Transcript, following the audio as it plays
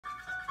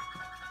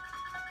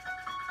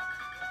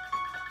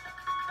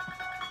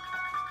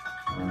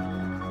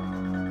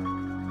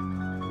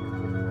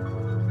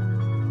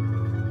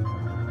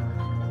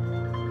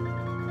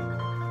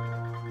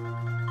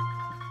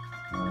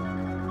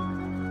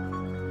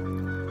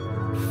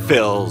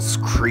Phil's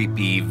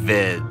Creepy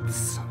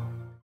Vids.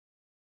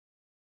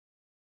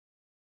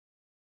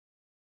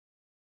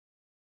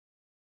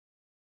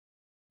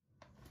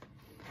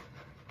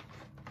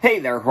 Hey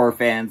there, horror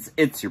fans,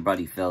 it's your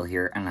buddy Phil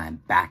here, and I'm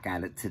back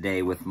at it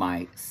today with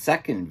my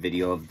second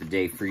video of the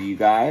day for you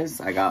guys.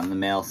 I got in the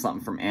mail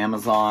something from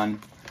Amazon.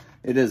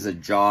 It is a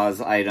Jaws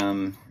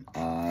item.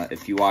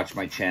 If you watch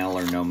my channel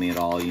or know me at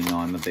all, you know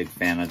I'm a big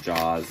fan of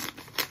Jaws.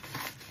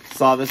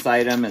 Saw this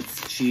item,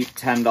 it's cheap,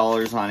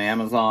 $10 on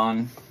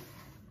Amazon.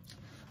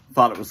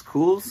 Thought it was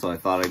cool, so I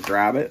thought I'd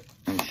grab it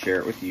and share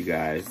it with you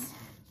guys.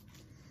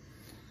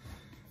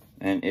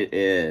 And it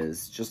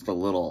is just a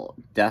little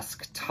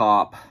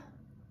desktop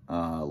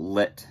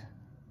lit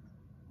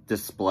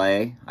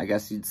display, I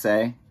guess you'd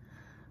say,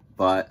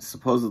 but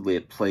supposedly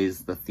it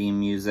plays the theme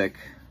music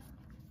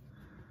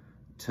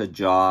to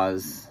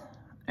Jaws,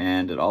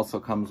 and it also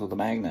comes with a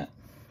magnet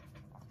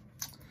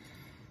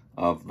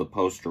of the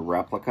poster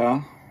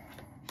replica.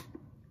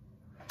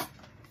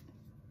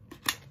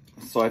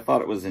 So I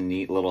thought it was a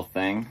neat little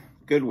thing.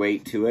 Good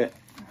weight to it.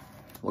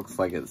 Looks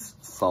like it's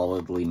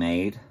solidly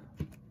made.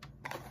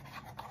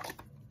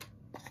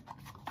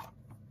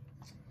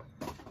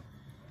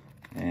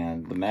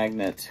 And the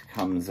magnet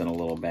comes in a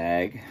little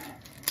bag,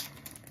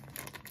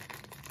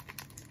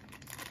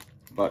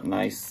 but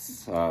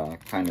nice,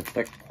 kind of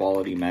thick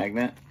quality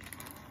magnet.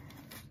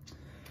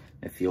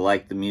 If you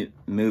like the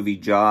movie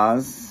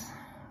Jaws,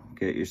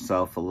 get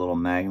yourself a little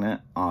magnet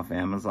off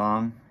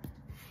Amazon.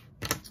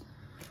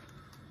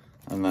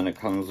 And then it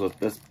comes with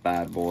this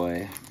bad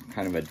boy,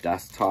 kind of a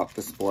desktop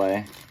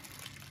display.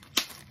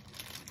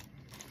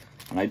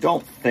 And I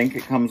don't think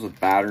it comes with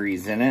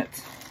batteries in it.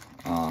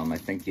 I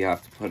think you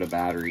have to put a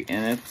battery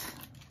in it.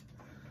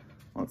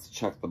 Let's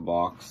check the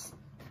box.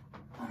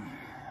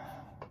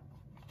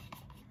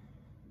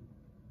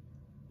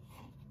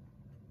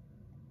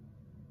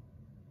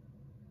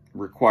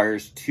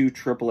 Requires 2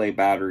 AAA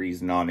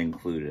batteries not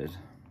included.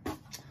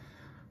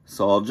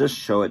 So I'll just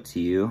show it to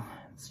you.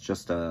 It's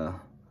just a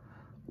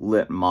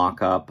lit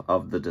mock-up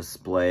of the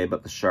display,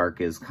 but the shark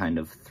is kind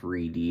of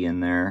 3D in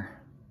there,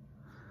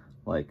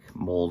 like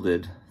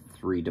molded,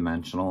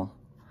 3-dimensional.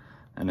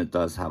 And it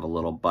does have a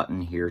little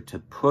button here to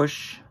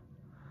push.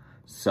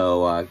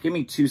 So give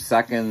me 2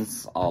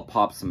 seconds. I'll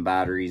pop some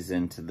batteries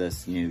into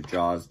this new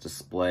Jaws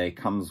display.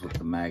 Comes with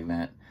the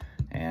magnet.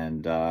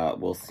 And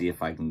we'll see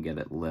if I can get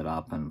it lit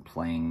up and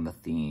playing the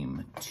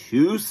theme.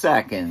 2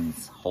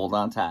 seconds. Hold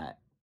on tight.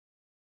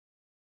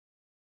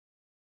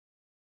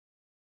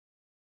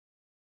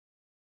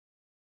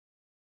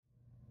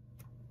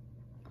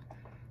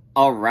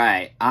 All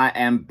right, I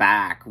am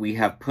back. We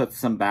have put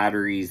some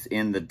batteries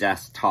in the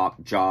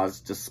desktop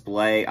Jaws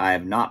display. I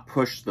have not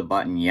pushed the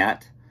button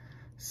yet,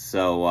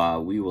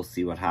 so we will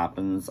see what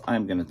happens.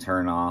 I'm going to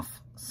turn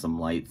off some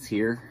lights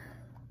here.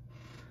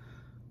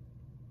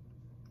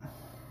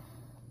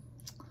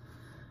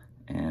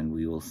 And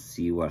we will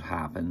see what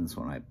happens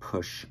when I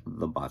push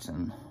the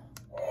button.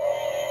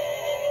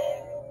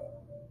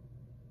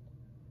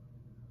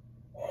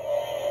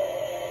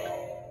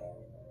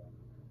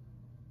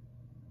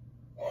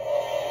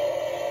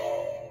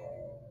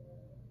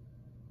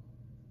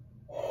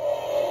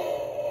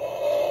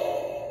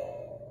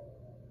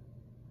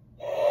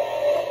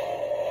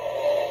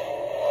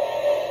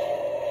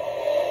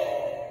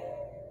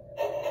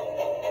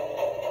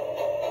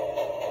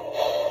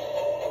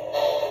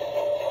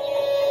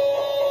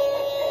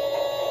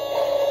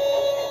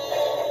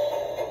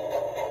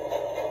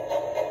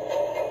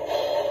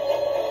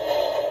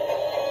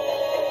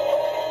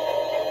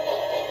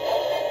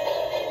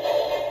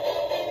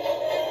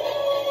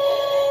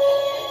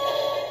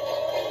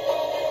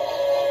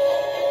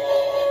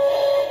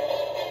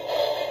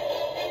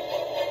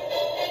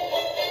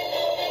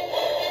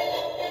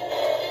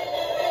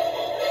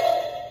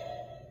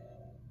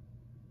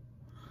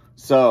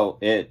 So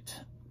it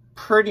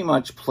pretty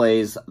much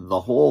plays the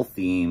whole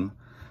theme,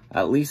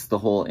 at least the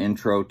whole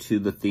intro to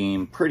the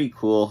theme. Pretty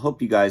cool. Hope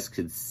you guys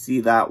could see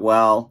that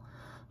well.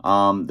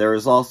 There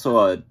is also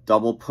a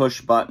double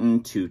push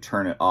button to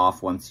turn it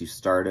off once you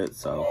start it.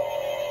 So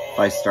if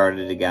I start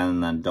it again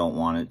and then don't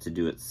want it to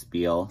do its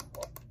spiel,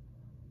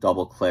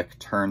 double click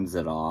turns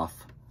it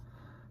off.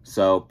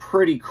 So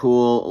pretty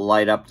cool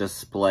light up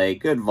display.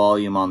 Good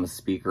volume on the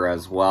speaker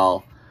as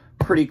well.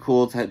 Pretty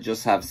cool to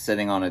just have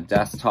sitting on a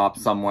desktop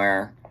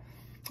somewhere.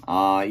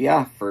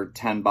 Yeah, for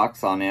 10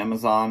 bucks on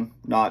Amazon,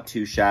 not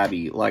too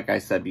shabby. Like I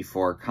said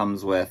before,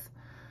 comes with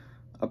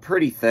a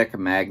pretty thick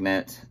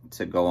magnet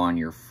to go on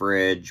your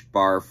fridge,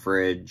 bar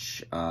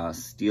fridge,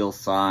 steel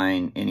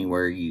sign,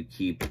 anywhere you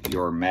keep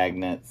your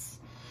magnets.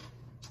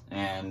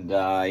 And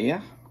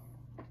yeah,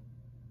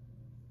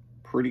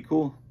 pretty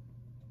cool.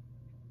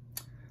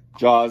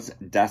 Jaws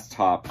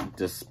desktop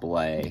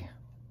display.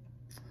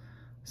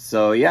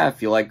 So yeah,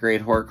 if you like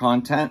great horror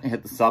content,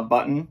 hit the sub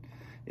button.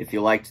 If you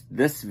liked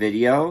this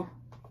video,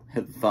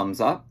 hit the thumbs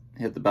up.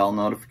 Hit the bell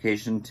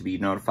notification to be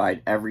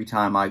notified every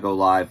time I go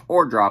live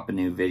or drop a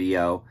new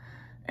video.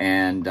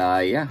 And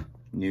yeah,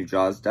 new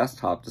Jaws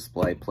desktop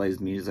display, plays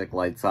music,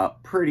 lights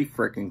up, pretty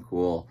freaking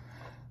cool.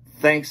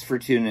 Thanks for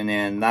tuning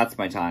in. That's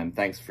my time.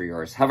 Thanks for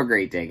yours. Have a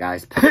great day,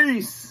 guys.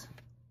 Peace!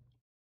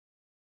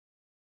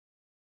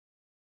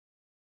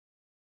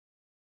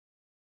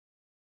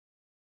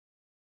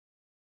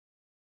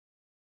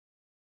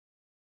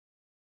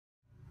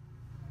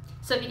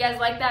 So if you guys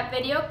like that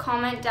video,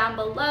 comment down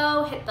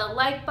below, hit the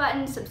like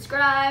button,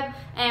 subscribe,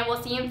 and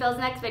we'll see you in Phil's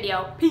next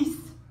video.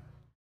 Peace!